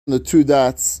The two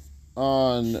dots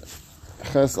on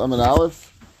Ches Amin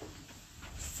Aleph,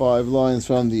 5 lines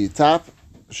from the top.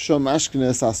 Shom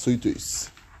Ashkenaz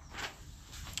Asuitus.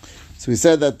 So we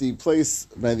said that the place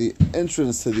by the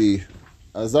entrance to the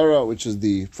Azara, which is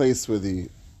the place where the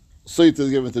Suit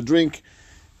is given to drink,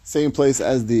 same place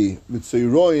as the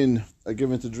Mitzuyroin are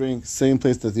given to drink, same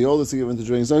place that the oldest are given to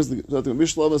drink. So the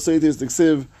Mishlav Asuitus, the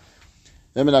Ksiv,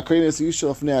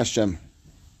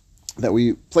 that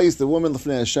we place the woman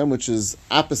Lefnei Hashem, which is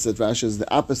opposite, Rashi is the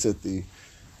opposite, the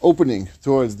opening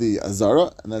towards the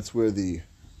Azara, and that's where the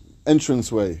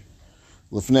entranceway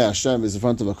Lefnei Hashem is in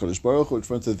front of HaKadosh Baruch Hu, in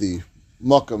front of the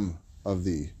Makam of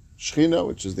the Shechina,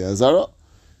 which is the Azara.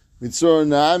 Mitzur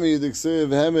Naami Diksiv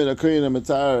Hemed Akoyin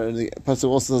Amatar, and the pasuk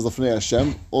also says Lefnei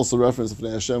Hashem, also reference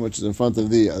Lefnei Hashem, which is in front of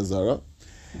the Azara.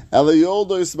 Ela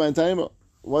Yoldos B'Taima.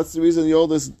 What's the reason the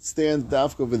oldest stands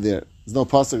dafka over there? There's no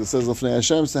pasuk that says Lefnei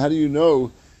Hashem, so how do you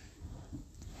know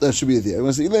that should be there?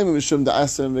 Because you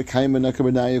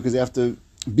have to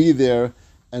be there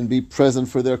and be present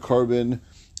for their korban.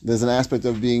 There's an aspect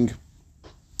of being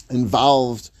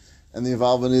involved, and the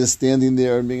involvement is standing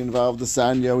there and being involved. The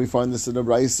sanya, we find this in the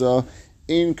Braisa.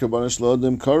 In korban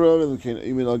shlodim karav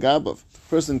imid al gabav.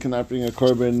 Person cannot bring a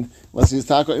korban unless he's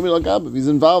taka imid al gabav. He's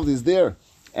involved. He's there.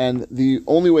 And the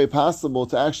only way possible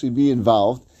to actually be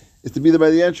involved is to be there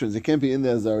by the entrance. It can't be in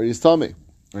there as already. It's tummy.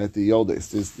 Right? The old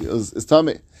days is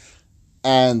tummy.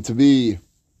 And to be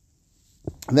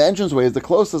the entranceway is the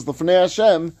closest Lefnei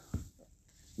Hashem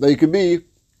that you can be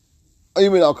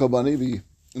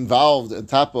involved on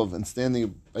top of and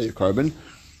standing by your korban.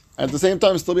 At the same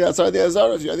time, still be outside the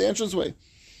Azara if you're at the entranceway.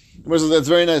 That's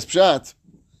very nice pshat.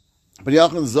 But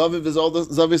Yachan Zaviv is all the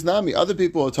Zavis Nami. Other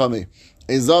people are tummy.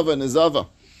 A Zava and a Zava,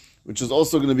 which is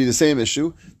also going to be the same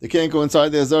issue. They can't go inside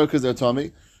the Azara because they're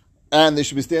tummy, and they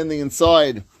should be standing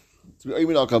inside to be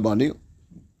Aymin al-Kabani.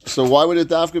 So why would it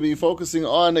dafka be focusing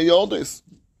on a Yoldes?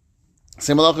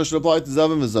 Same halacha should apply to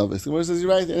Zavim and Zavis. The Gemara says,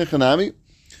 you're right,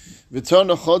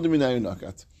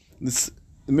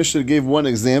 the Mishnah gave one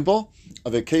example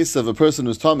of a case of a person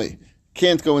who's tummy,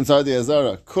 can't go inside the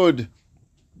Azara, could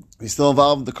be still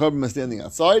involved with the korban standing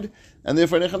outside, and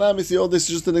therefore Nechanami, see, this is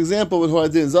just an example with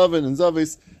Hoadin, Zavin, and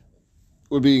Zavis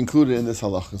would be included in this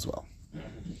halach as well.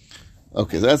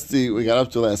 Okay, so that's we got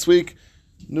up to last week.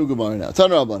 New Gemara now.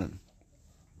 Tan Rabbanan.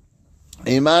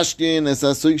 A mashkin es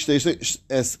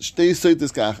shtei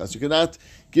soites kachas. You cannot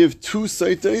give two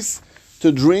soites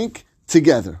to drink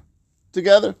together.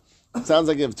 Together. It sounds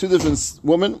like you have two different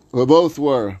women who both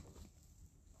were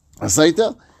a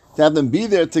saita. To have them be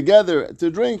there together to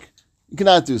drink, you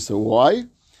cannot do so. Why?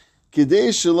 We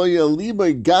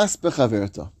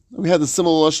had a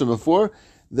similar lashon before.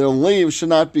 Their lave should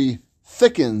not be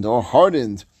thickened or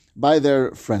hardened by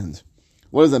their friend.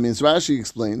 What does that mean? So Rashi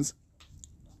explains,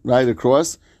 right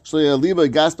across, so the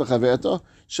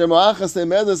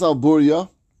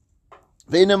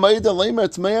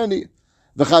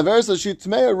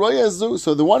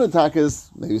one attack is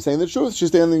maybe saying the truth. She's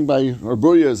standing by her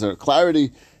burya, her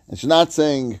clarity, and she's not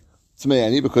saying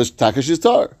Tmeani because Taka she's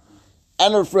tar.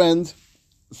 And her friend,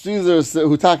 Caesar,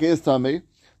 who Taka is Tame,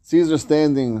 Caesar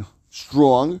standing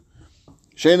strong.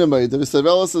 Shena Maida,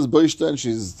 Visavella says Boishta, and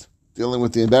she's dealing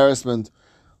with the embarrassment.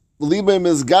 Libe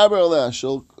Mizgaber,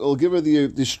 she'll give her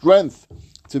the strength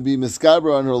to be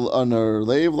Mizgaber on her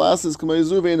lave. Last is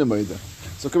Kamaizu Vena Maida.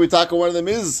 So can we Taka one of them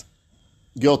is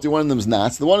guilty, one of them is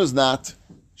not. So the one who's not,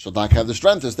 she'll not have the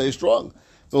strength to stay strong.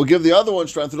 So we'll give the other one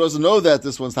strength who doesn't know that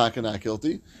this one's Taka not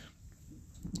guilty.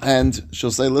 And she'll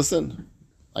say, listen,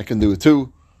 I can do it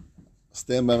too.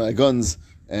 Stand by my guns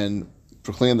and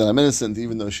proclaim that I'm innocent,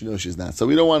 even though she knows she's not. So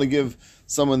we don't want to give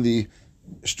someone the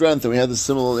strength, and we had this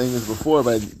similar language before,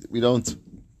 but we don't.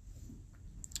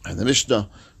 And the Mishnah,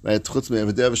 right, and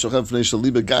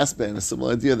a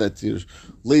similar idea that your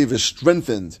lave is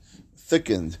strengthened,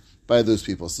 thickened by those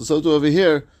people. So to over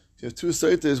here, if you have two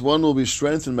saites, one will be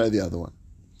strengthened by the other one.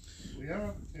 We have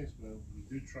a case where we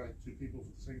do try two people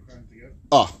for the same crime together.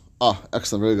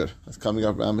 Excellent, very good. That's coming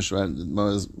up. Mamish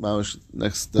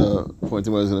next point I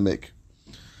was going to make.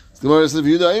 That's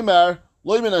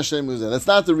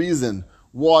not the reason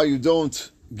why you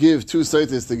don't give two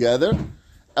saites together.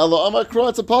 Ella Amakra,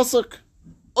 it's a pasuk.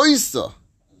 Oisa,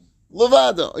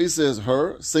 Levada. Oisa is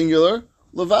her, singular.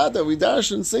 Levada, we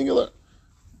dash in singular.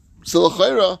 So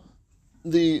l'chayra,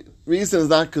 the reason is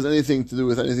not because anything to do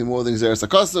with anything more than Xeris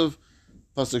HaKasav,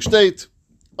 pasuk state,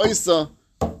 Oisa,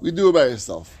 we do it by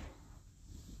yourself.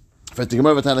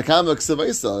 Tanakama,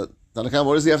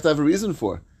 what does he have to have a reason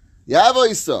for? You have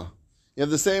Oisa. You have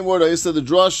the same word, Oisa, the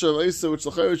drasha of Oisa, which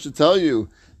the Chayr should tell you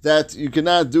that you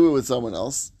cannot do it with someone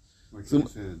else. Like you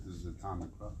said, this is a time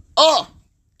of crop. Oh!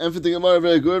 And for the Gemara,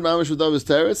 very good. Mamash V'Davis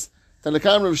Teres.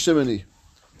 Tanakam Rav Shimoni.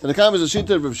 Tanakam is a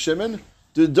shita of Rav Shimon.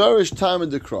 The Dorish time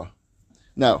of the Kra.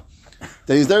 Now,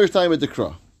 that he's Dorish time of the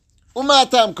Kra. Uma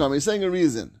Tam Kam. He's saying a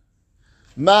reason.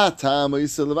 Ma Tam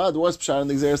Yisrael Levad. What's Pshat in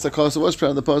the Xeris HaKosa? What's Pshat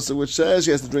in the Pasuk which says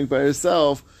she has to drink by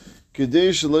herself?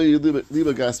 Kadesh Lo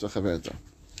Liba Gas B'Chaverta.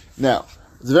 Now,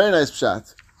 it's a very nice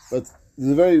Pshat, but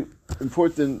there's a very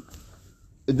important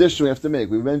addition we have to make.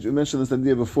 We mentioned this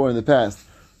idea before in the past.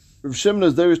 Rav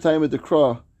Shimon's Dorish time at the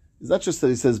Kra is not just that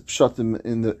he says Pshatim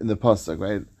in the pasuk,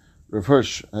 right? Rav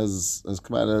Hirsch has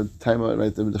come out of time,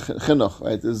 right? The Chinuch,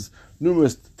 right? There's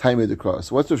numerous time at the Kra.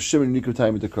 So what's Rav Shimon Nikru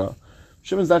time at the Kra?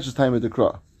 Shimon's not just time at the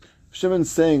Kra. Shimon's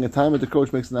saying a time at the Kra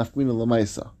which makes an afkmina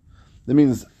lamaisa. That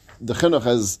means the Chinuch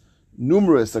has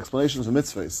numerous explanations for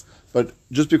mitzvahs, but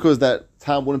just because that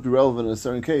time wouldn't be relevant in a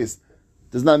certain case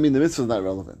does not mean the mitzvah is not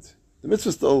relevant. The mitzvah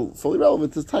is still fully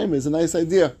relevant. This time is a nice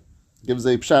idea. Gives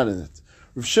a pshat in it.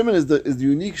 Rav Shimon is the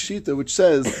unique shita which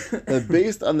says that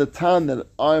based on the tan that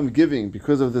I am giving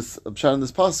because of this pshat in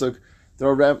this pasuk, the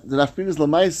nafkminas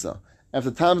lamaisa. If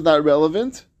the time is not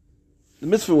relevant, the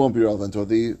mitzvah won't be relevant, or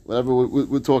the whatever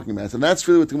we're talking about. And that's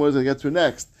really what the Gemara is going to get to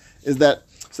next. Is that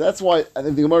so? That's why I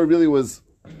think the Gemara really was.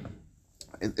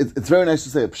 It's very nice to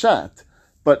say a pshat,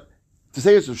 but to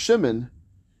say it's Rav Shimon,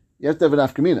 you have to have an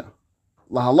afkamina,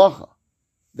 lahalacha.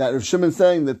 That Rav Shimon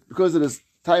saying that because of this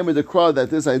time of the crowd,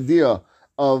 that this idea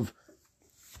of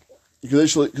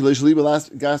Kadesh Liba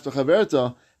Gas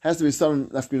B'Chaverta has to be some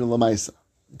nafkamina lamaisa.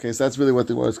 Okay, so that's really what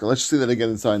the word is called. Let's just see that again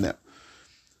inside now.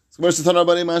 One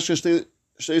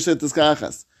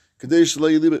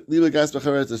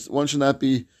should not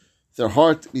be their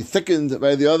heart be thickened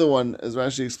by the other one, as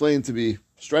Rashi explained, to be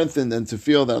strengthened and to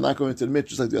feel that I'm not going to admit,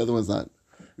 just like the other one's not.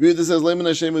 Read this as Leiman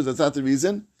Hashem, that's not the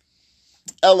reason.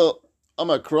 Elo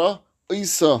Amakra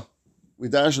Isa. We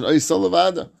dash an Isa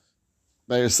Levada.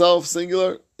 By yourself,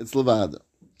 singular, it's Levada.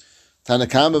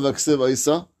 Tanakam of Aksiv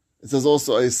Isa. It says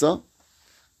also Isa.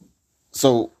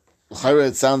 So,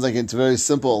 it sounds like it's a very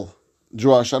simple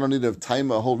drush. I don't need to have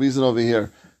time, a whole reason over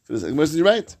here. You're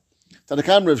right.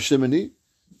 Tanakam Rav Shimoni,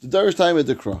 the Darish time at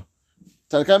the Kra.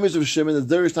 Tanakam is Rav Shimon, the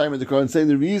Darish time at the Kra, and saying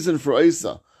the reason for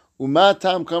Isa.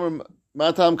 Matam Kamer.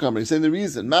 He's saying the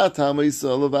reason. Matam Isa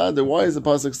Levada. Why is the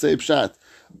pasuk say Pshat?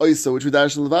 Isa, which we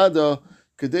dash Levada,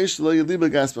 Kadesh Lo Yeliba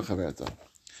Gas B'Chaverta.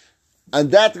 And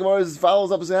that the Gemara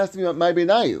follows up and says it has to be my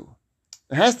benayu.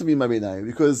 It has to be my benayu,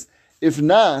 because if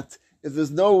not, if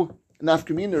there's no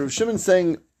nafkamina, Rav Shimon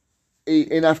saying a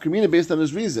nafkamina based on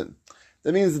his reason,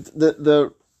 that means that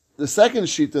the second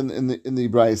sheet in the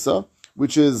Braisa,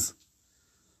 which is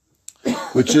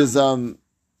Rav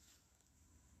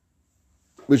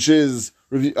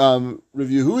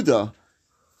Yehuda,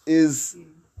 is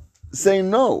saying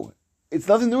no, it's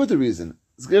nothing to do with the reason.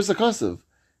 It's Gzeres HaKosav,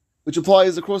 which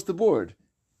applies across the board.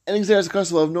 Any Gzeres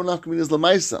HaKosav will have no nafkaminas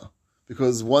lamaisa,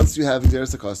 because once you have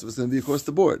Gzeres HaKosav, it's going to be across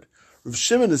the board. Rav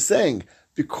Shimon is saying,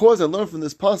 because I learned from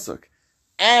this pasuk,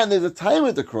 and there's a time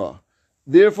at the Kra,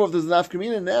 therefore if there's an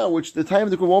nafkamina now, which the time at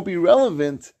the Kra won't be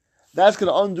relevant, that's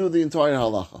going to undo the entire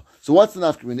halacha. So what's the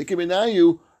nafkamina? It can be now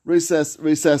you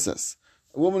recesses.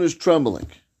 A woman is trembling.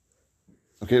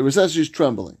 Okay, recesses, she's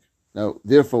trembling. Now,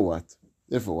 therefore what?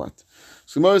 Therefore what?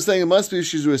 So Gemara is saying it must be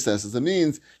she's recesses. That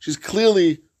means she's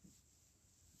clearly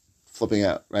flipping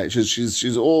out, right?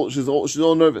 She's all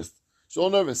nervous. She's all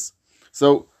nervous.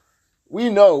 So we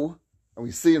know, and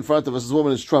we see in front of us, this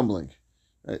woman is trembling.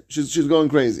 Right? She's going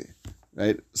crazy.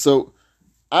 Right? So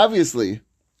obviously,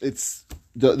 it's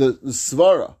the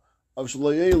svara of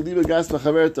Shloyei Liba Gas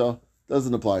B'Chaverta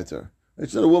doesn't apply to her. Right?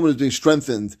 She's not a woman who's being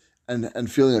strengthened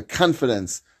and feeling a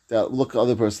confidence that look at the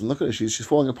other person, look at her, she's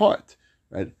falling apart.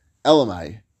 Right?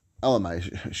 Elamai,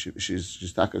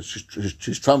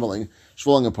 she's trembling, she's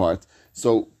falling apart.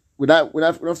 So we don't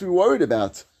have to be worried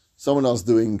about someone else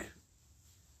being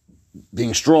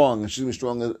strong, and she's being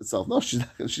strong herself. No, she's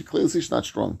not. She clearly she's not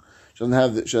strong. She doesn't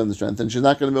have the strength, and she's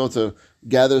not going to be able to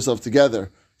gather herself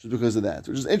together just because of that.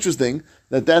 Which is interesting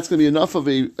that that's going to be enough of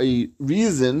a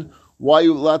reason why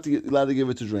you're allowed to give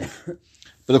it to drink.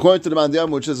 But according to the Mandiyam,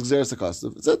 which says Gzeres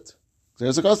HaKosav, it's it.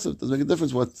 Gzeres HaKosav doesn't make a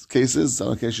difference what case is.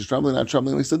 Some case she's trembling, not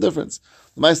trembling makes a difference.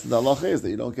 The Ma'aseh the halacha is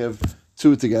that you don't give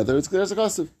two together. It's Gzeres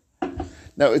HaKosav.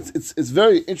 Now it's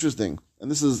very interesting, and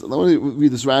this is, let me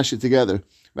read this Rashi together.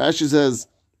 Rashi says,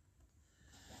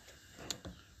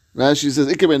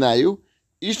 Ikebenayu,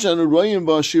 Ishanu Royim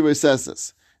Ba Shirei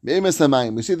Sesses. Me'emes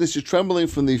Hamayim. We see that she's trembling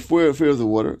from the fear of the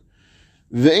water.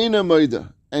 Ve'ena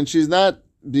Moida, and she's not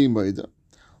being Moida.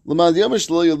 L'mad Yomish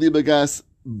Lo Yaliba Gas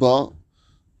Ba.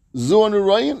 Zuanu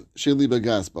Royim, she Liba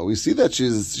Gas Ba. We see that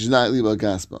she's not Liba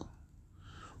Gas Ba.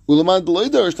 Ulamad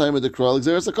Deloidarish time of the Kral, it's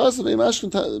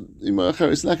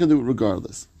not going to do it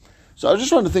regardless. So I was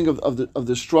just trying to think of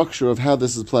the structure of how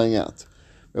this is playing out.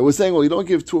 Right? We're saying, well, you don't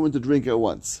give two women to drink at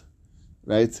once,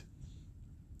 right?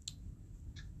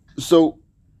 So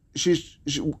she's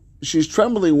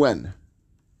trembling when?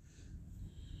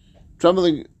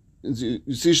 Trembling.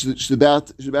 You see, she's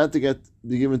about to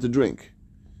be given to drink,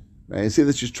 right? You see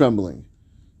that she's trembling.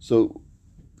 So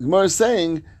the Gemara is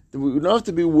saying that we don't have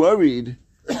to be worried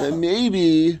that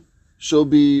maybe she'll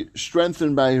be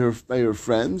strengthened by her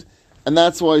friend, and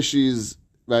that's why she's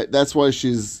right. That's why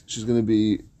she's going to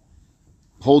be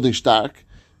holding stark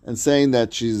and saying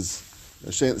that she's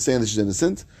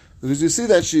innocent, because you see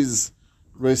that she's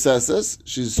recesses,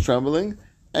 she's trembling,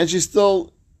 and she's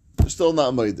still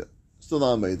not maida. Still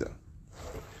not maida.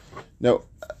 Now,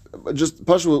 just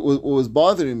Pasha, what was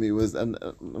bothering me was, and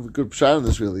a good shot on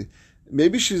this really,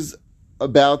 maybe she's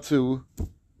about to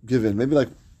give in. Maybe like,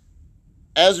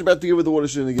 as you're about to give her the water,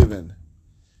 she's going to give in.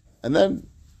 And then,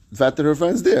 the fact that her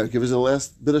friend's there gives her the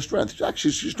last bit of strength.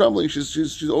 She's trembling,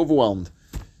 she's overwhelmed.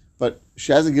 But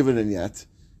she hasn't given in yet.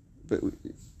 But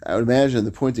I would imagine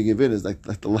the point to give in is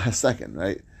like the last second,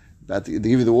 right? About to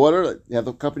give you the water, you have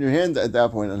the cup in your hand, at that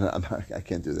point, I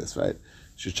can't do this, right?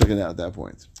 She's checking out at that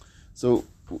point. So,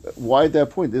 why at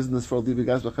that point isn't this for leaving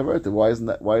guys b'chaverta? Why isn't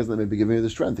that maybe giving you the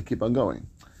strength to keep on going?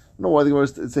 I don't know why the Gemara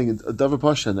is saying it's a davar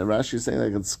pasha, and Rashi is saying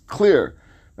like it's clear,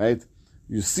 right?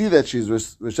 You see that she's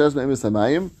reshes me'emes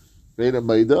hamayim, ve'eda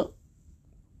maida.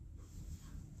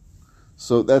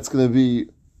 So that's going to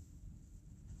be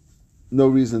no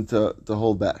reason to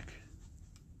hold back.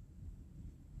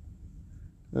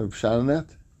 Have a shot on that?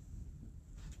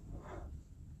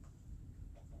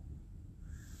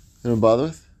 You don't bother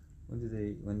with? When did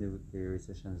they reach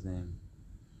Hashem's name?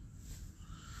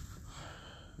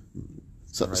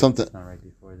 Something. It's not right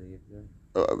before they get there.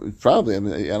 Probably. I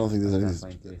mean, I don't think there's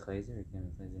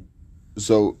anything.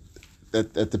 So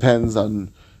that depends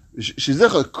on.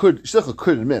 Shizlecha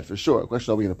could admit for sure. The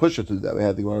question: are we going to push her to do that? We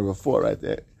had the Gemara before, right?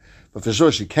 But for sure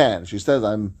she can. If she says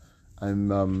I'm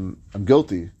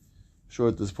guilty. Sure,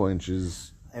 at this point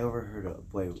she's. I overheard a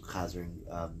boy chazering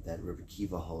that Rabbi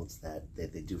Kiva holds that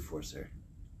they do force her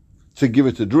to give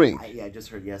it to drink. I just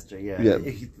heard yesterday. Yeah.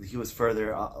 He was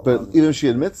further. But even if she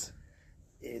admits.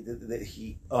 I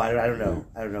don't know.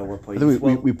 I don't know what point.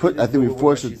 I think we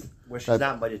forced it where she's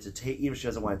not invited to take. Even if she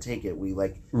doesn't want to take it, we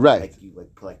right. You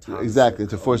put like Thomas exactly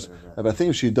to force. But I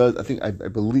think if she does, I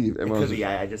believe. It could be.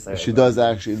 She does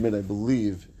actually admit. I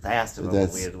believe. I asked him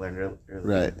what we had learned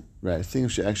earlier. Right. I think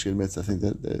if she actually admits, I think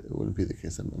that it wouldn't be the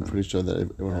case. I'm pretty sure that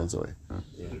everyone holds away.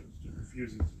 Yeah.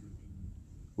 Refusing to drink.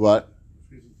 What?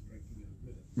 Refusing to drink and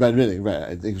admit it. Right, admitting. Right.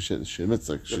 I think she admits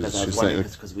like she's saying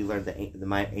because we learned the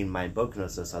Ein Mind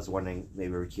Boknosa, so I was wondering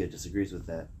maybe Rikia disagrees with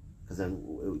that, because then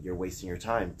you're wasting your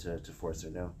time to force her.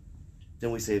 No,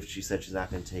 didn't we say if she said she's not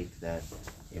going to take that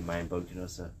Ein Mind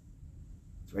Boknosa,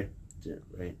 right?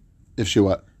 If she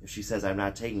what? If she says I'm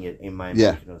not taking it, Ein Mind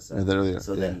Boknosa. Boknosa.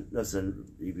 So then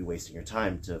you'd be wasting your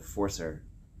time to force her,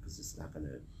 because it's not going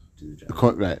to do the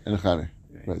job. Right,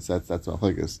 right. So that's what I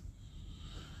think is.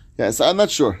 Yeah, so I'm not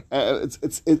sure.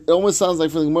 It almost sounds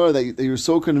like from the Gemara that you're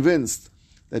so convinced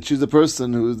that she's a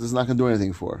person who is not going to do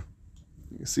anything for her.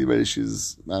 You see, maybe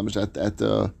she's at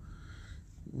the,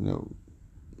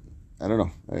 I don't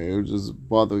know. It was just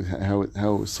bothering how it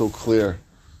was so clear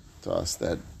to us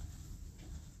that.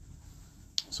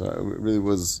 So it really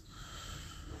was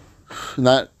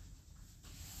nothing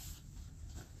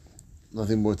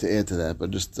more to add to that,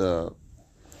 but just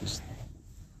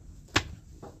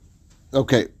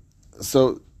okay.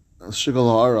 So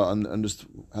Shikol Ha'ara and just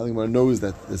how the Gemara knows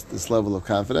that this level of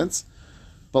confidence,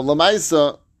 but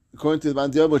Lamaisa, according to the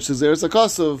Bandiya, which says there's a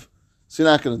Kosov, so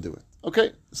you're not going to do it.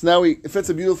 Okay, so now it fits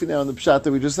a beautifully now in the pshat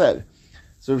that we just said.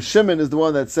 So Shimon is the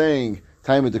one that's saying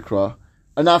time of the Krah.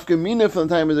 An afkamina from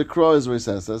the time of the Krah is where he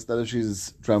says us, that if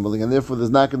she's trembling, and therefore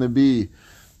there's not going to be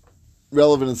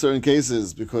relevant in certain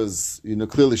cases because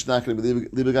clearly she's not going to be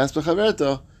libegas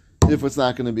b'chaverta. Therefore, it's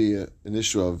not going to be an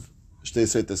issue of shtei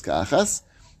seitas ka'achas.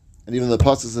 And even the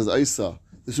pasuk says Isa,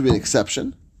 this would be an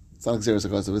exception. It's not like it's a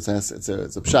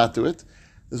pshat to it.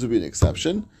 This would be an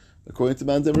exception. According to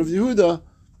Mandam Rav Yehuda,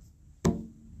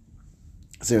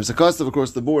 Seres HaKosav, of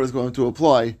course, the board is going to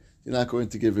apply. You're not going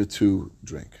to give her to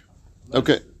drink.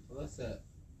 Okay. Let's say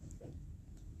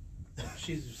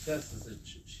she says that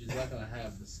she's not going to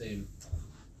have the same.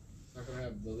 Not going to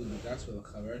have the libagas with the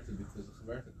chaverta, because the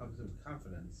chaverta comes in with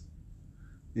confidence.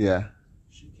 Yeah.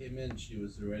 She came in, she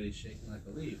was already shaking like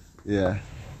a leaf. Yeah.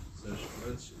 So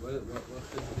what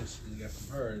physical she can get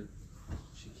from her?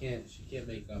 She can't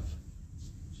make up.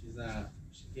 She's not.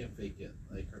 she can't fake it.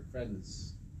 Like her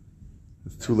friends,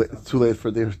 It's too late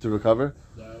for them to recover.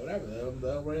 whatever. They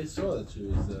already saw that she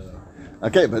was.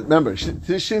 Okay, but remember, she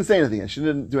didn't say anything yet. She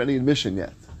didn't do any admission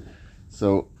yet.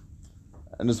 So,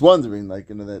 I'm just wondering, like,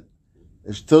 that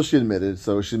till she admitted.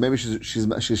 So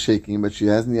she's shaking, but she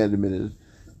hasn't yet admitted.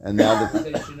 And now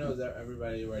She knows that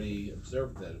everybody already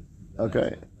observed that.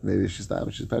 okay, maybe she's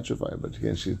not. She's petrified, but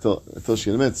again, until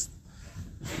she admits.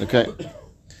 Okay,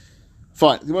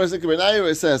 fine. The Gemara says, "Now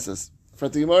it says this for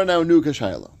the Gemara now new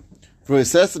kashayla for it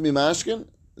says to be mashkin."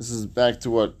 This is back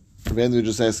to what Randy was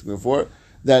just asking before.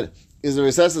 That is a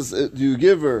recesses. Do you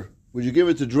give her? Would you give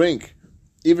her to drink?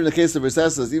 Even in the case of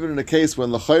recesses, even in the case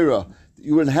when l'chayra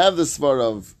you wouldn't have the svar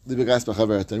of the begas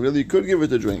b'chaverta, and really you could give her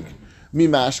to drink. Mi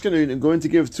mashkin, are you going to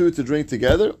give two to drink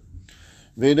together?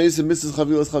 Which is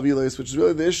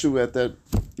really the issue at that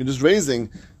you're just raising.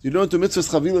 You don't do mitzvahs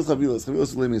chavilas.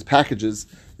 Chavilas really means packages.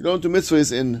 You don't do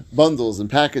mitzvahs in bundles and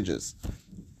packages.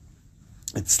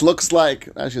 It looks like,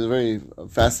 actually, it's a very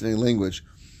fascinating language.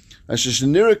 It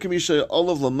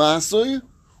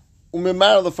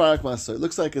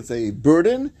looks like it's a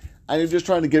burden, and you're just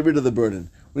trying to get rid of the burden.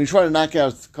 When you try to knock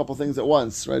out a couple things at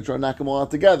once, right? Try to knock them all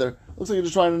out together. It looks like you're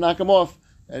just trying to knock them off,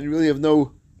 and you really have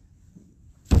no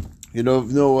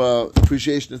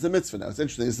appreciation. It's a mitzvah now. It's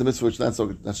interesting. It's a mitzvah which not just like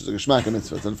a shmaka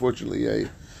mitzvah. It's unfortunately a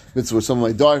mitzvah which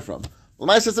someone might die from. Well,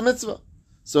 nice, it's a mitzvah.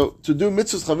 So to do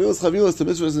mitzvahs chavilas to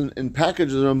mitzvahs in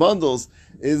packages or in bundles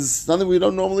is something we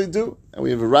don't normally do, and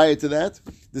we have a riot to that.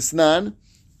 The snan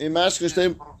in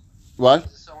mashkin. What?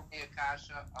 Is this only a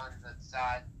kasha on the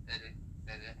side that it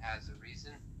has a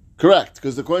reason? Correct,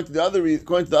 because according to the other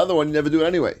one, you never do it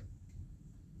anyway.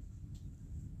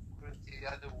 According to the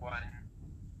other one,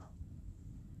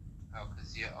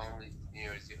 because you're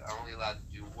only allowed to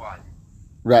do one.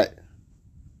 Right.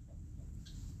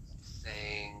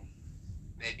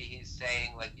 Maybe he's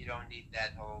saying like you don't need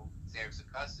that whole Xeris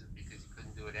Akassim because you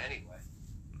couldn't do it anyway.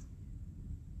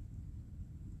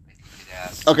 Maybe you could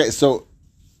ask. Okay, so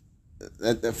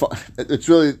it's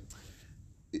really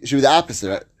it should be the opposite,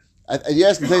 right? I think he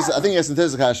asking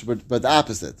Teisa Kasha, but the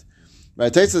opposite,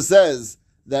 right? Teisa says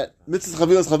that mitzvah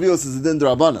chavilas is a din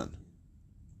d'Rabbanan,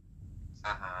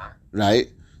 right?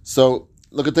 So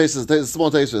look at Teisa, small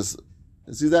Teisa.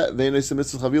 See that veinos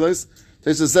mitzvah chavilas.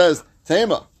 Teisa says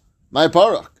Tema, my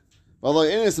parak. V'lo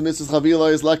inis mitzvah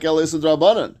chavilas like elis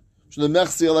d'Rabbanan. Shne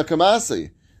mechsi ala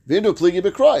kamasi. V'indu pligi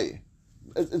b'kroi.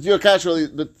 It's your catch really,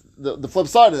 but the flip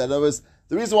side of that was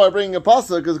the reason why I'm bringing a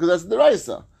pasuk is because that's the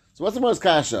Raisa. So what's the most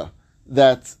kasha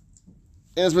that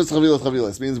inis mitzvah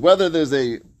chavilas means whether there's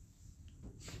a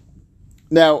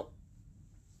now.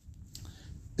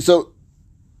 So,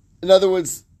 in other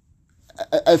words,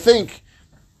 I think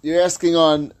you're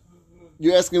making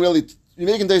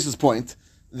Taisa's point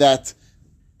that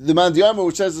the Mandiyama,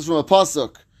 which says this from a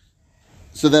pasuk,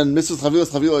 so then mitzvah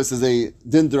chavilas is a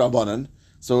din d'Rabbanan,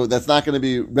 so that's not going to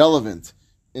be relevant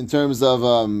in terms of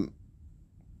the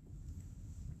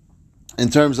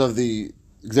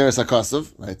Xeris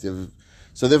HaKasav, right?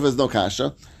 So therefore there's no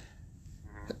kasha.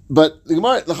 But the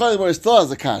Gemara still has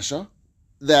a kasha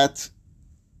that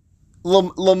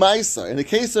Lamaisa, in the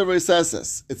case of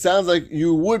recesses, it sounds like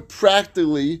you would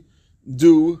practically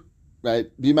do,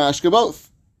 right, bimashka both.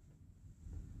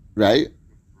 Right?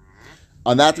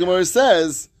 On that, the Gemara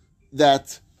says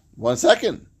that, 1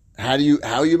 second, how are you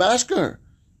mashka her?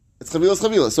 It's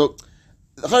chavilas. So,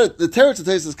 the teretz of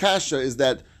Teisa's kasha is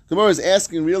that the Gemara is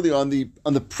asking really on the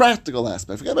practical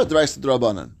aspect. Forget about the rights of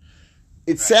Rabbanan.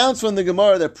 It sounds from the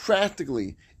Gemara that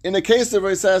practically, in the case of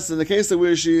recess, in the case of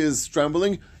where she is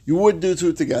trembling, you would do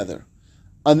two together.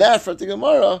 On that, for the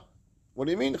Gemara, what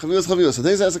do you mean? Chavilas. So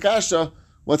Teisa has a kasha.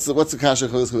 What's the kasha?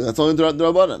 That's only the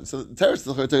Rabbanan. So the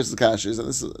teretz kasha is, and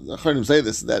this is I heard him say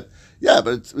this, that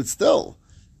but it's still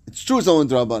true. It's only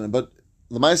the Rabbanan, but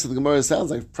the Ma'aseh of the Gemara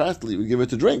sounds like practically we give her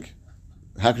to drink.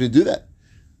 How can you do that?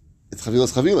 It's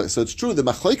chavilas. So it's true. The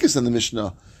machlekes in the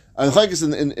Mishnah, and machlekes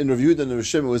in Rav Yehuda and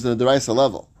Rishim was in a deraisa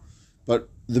level, but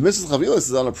the mitzvah chavilas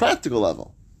is on a practical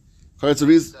level. It's a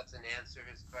reason. Doesn't answer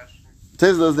his question.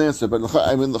 Teisa doesn't answer, but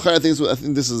I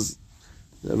think this is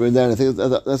written down. I think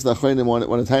that's the Achronim one of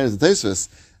the Tainas and Teisvis,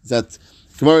 that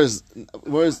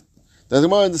the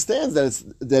Gemara understands that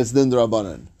it's din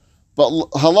d'Rabbanan. But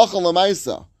halacha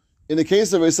l'maisa, in the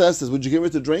case of recesses, would you give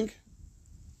it to drink?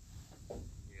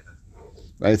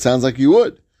 Right, it sounds like you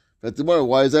would. But the Gemara,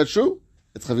 why is that true?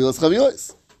 It's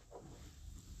chavilas.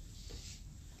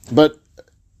 But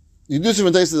you do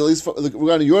different Teisvis, at least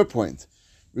regarding your point,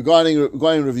 regarding Rav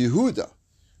Yehuda,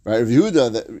 right? Rav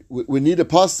Yehuda, that we need a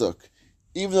pasuk.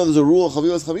 Even though there's a rule of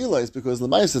chavilas, because the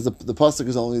Ma'aseh says the pasuk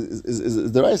is only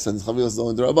is the Raisa, and chavilas is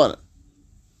only the Rabbanan.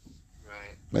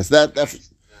 Right, so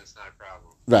That's not a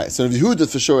problem. right. So if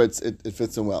Yehuda, for sure, it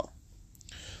fits in well.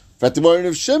 But the morning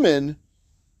of Shimon,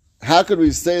 how could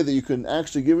we say that you can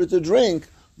actually give it to drink?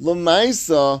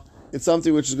 L'maisa, it's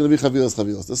something which is going to be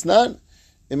chavilas. It's not.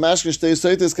 In mashkin shtei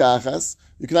seitis kachas,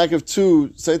 you cannot give two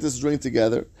seitis to drink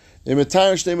together. In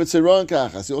metar shtei mitziron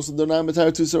kachas, you also do not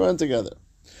metar two saran together.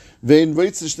 Vein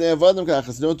reitzah shtei avadim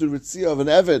kachas, you don't do ritzia of an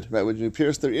eved, right? When you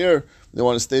pierce their ear, they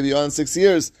want to stay beyond 6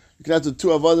 years. You cannot do two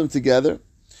avadim together.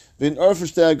 Vein orf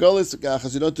shtei agalis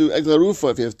kachas, you don't do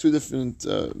eglarufa if you have two different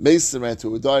masons, right?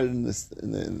 Who died in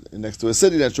next to a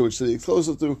city, not sure which city it's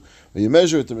closer to, or you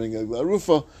measure it to bring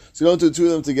eglarufa, so you don't do two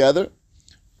of them together.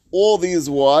 All these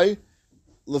why?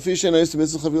 Because you don't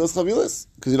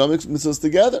mix mitzvahs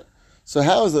together. So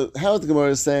how is the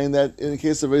Gemara saying that in the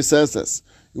case of Reiseses,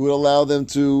 you would allow them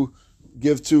to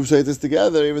give two shaitas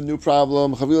together, even new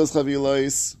problem,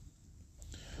 chavilas.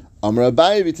 Amar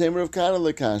Abaye v'temer of kana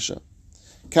lekasha.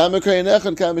 Kama kayin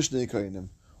echad, kama shnei kayinim.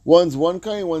 One's one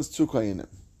kayin, one's two kayinim.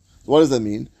 What does that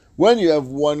mean? When you have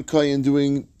one kayin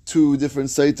doing two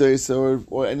different shaitas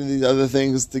or any of these other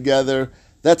things together,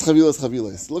 that's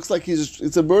chavilas. It looks like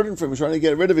it's a burden for him. He's trying to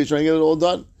get rid of it. He's trying to get it all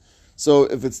done. So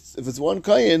if it's one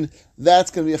kayin, that's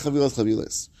going to be a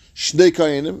chavilas. Shnei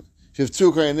kayinim. If you have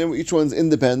two kayinim, each one's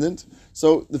independent.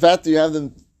 So the fact that you have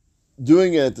them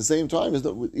doing it at the same time is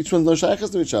each one's no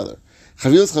shaykhs to each other.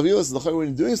 Chavilas is the chayy when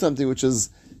you're doing something which is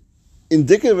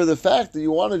indicative of the fact that you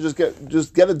want to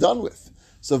just get it done with.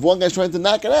 So if one guy's trying to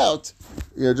knock it out,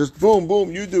 just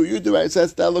boom, you do. Right? So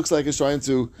that looks like he's trying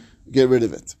to get rid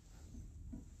of it.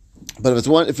 But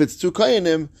if it's two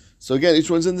kayanim, so again, each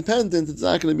one's independent, it's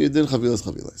not going to be a din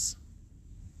chavilas.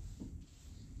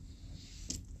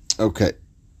 Okay.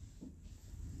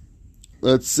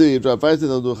 Let's see. They'll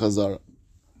do chazara.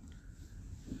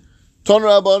 Ton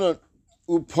rabbanon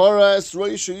uparas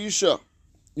roisha isha.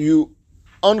 You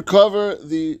uncover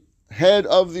the head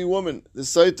of the woman, the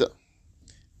saita.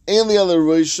 And the other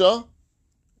roisha,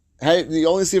 you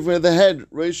only see from the head,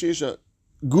 roisha isha.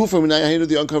 Gufa minayahinu,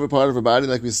 the uncovered part of her body,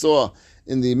 like we saw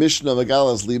in the Mishnah of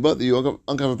Agalas Liba, the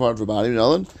uncovered part of her body.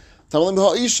 Tamalim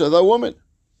ha'isha, the woman,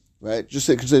 right? Just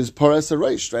say it's paras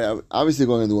reish, right? Obviously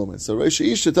going on the woman. So reish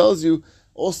isha tells you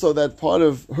also that part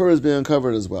of her is being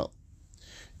uncovered as well.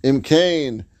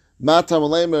 Imkain matam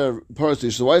alema paras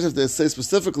isha. Why does it have to say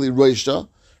specifically reisha?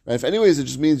 Right? If anyways, it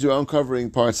just means you're uncovering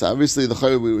parts. Obviously, the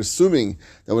chayyim we were assuming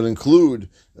that would include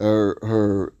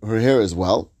her hair as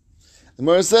well. The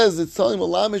Gemara says it's telling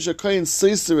Malamish Akayin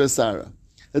Seiser Esara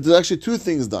that there's actually two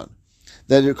things done.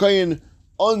 That Akayin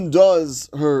undoes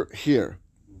her hair.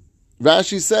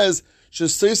 Rashi says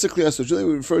Sheseisekli, so generally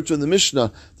we refer to in the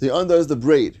Mishnah, he undoes the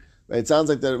braid. Right? It sounds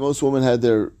like that most women had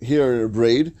their hair in a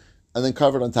braid and then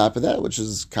covered on top of that, which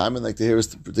is common, like the hair is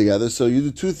together. So you do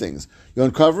two things: you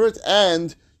uncover it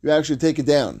and you actually take it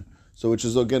down. So which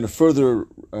is again a further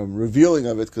revealing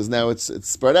of it because now it's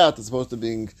spread out as opposed to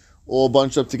being all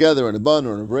bunched up together in a bun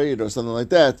or in a braid or something like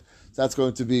that. So that's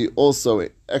going to be also an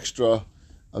extra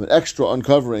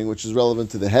uncovering, which is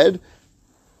relevant to the head.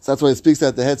 So that's why it speaks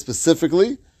at the head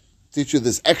specifically, teach you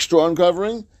this extra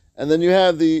uncovering. And then you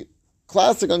have the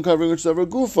classic uncovering, which is over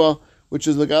gufa, which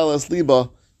is legalas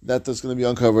liba, that's going to be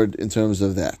uncovered in terms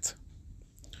of that.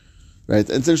 Right?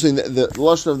 And it's interesting, the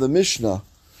lashon of the Mishnah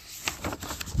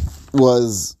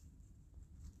was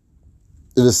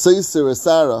the Seiser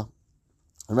Esara.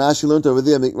 And Rashi learned over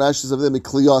there, Rashi is over there,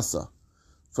 Mikliyasa,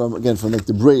 from like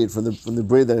the braid, from the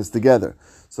braid that is together.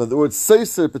 So the word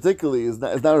Seiser particularly is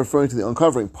not referring to the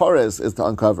uncovering. Pares is to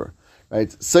uncover, right?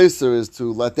 Seiser is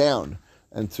to let down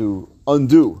and to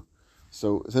undo.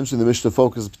 So essentially the Mishnah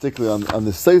focuses particularly on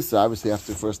the Seiser. Obviously you have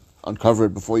to first uncover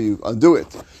it before you undo it.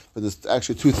 But there's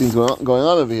actually two things going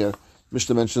on over here.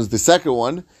 Mishnah mentions the second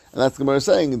one, and that's the Gemara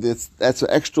saying that's an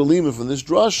extra lima from this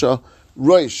drasha,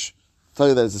 Roish. Tell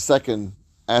you that it's the second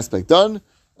aspect done,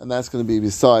 and that's going to be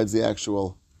besides the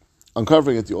actual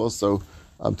uncovering it, you also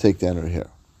take down her hair.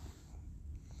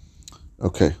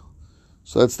 Okay,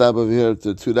 so let's stop over here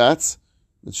to two dots.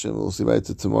 We'll see right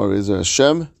to tomorrow. Is there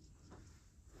Hashem?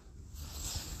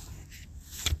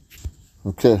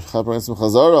 Okay,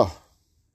 Chazara.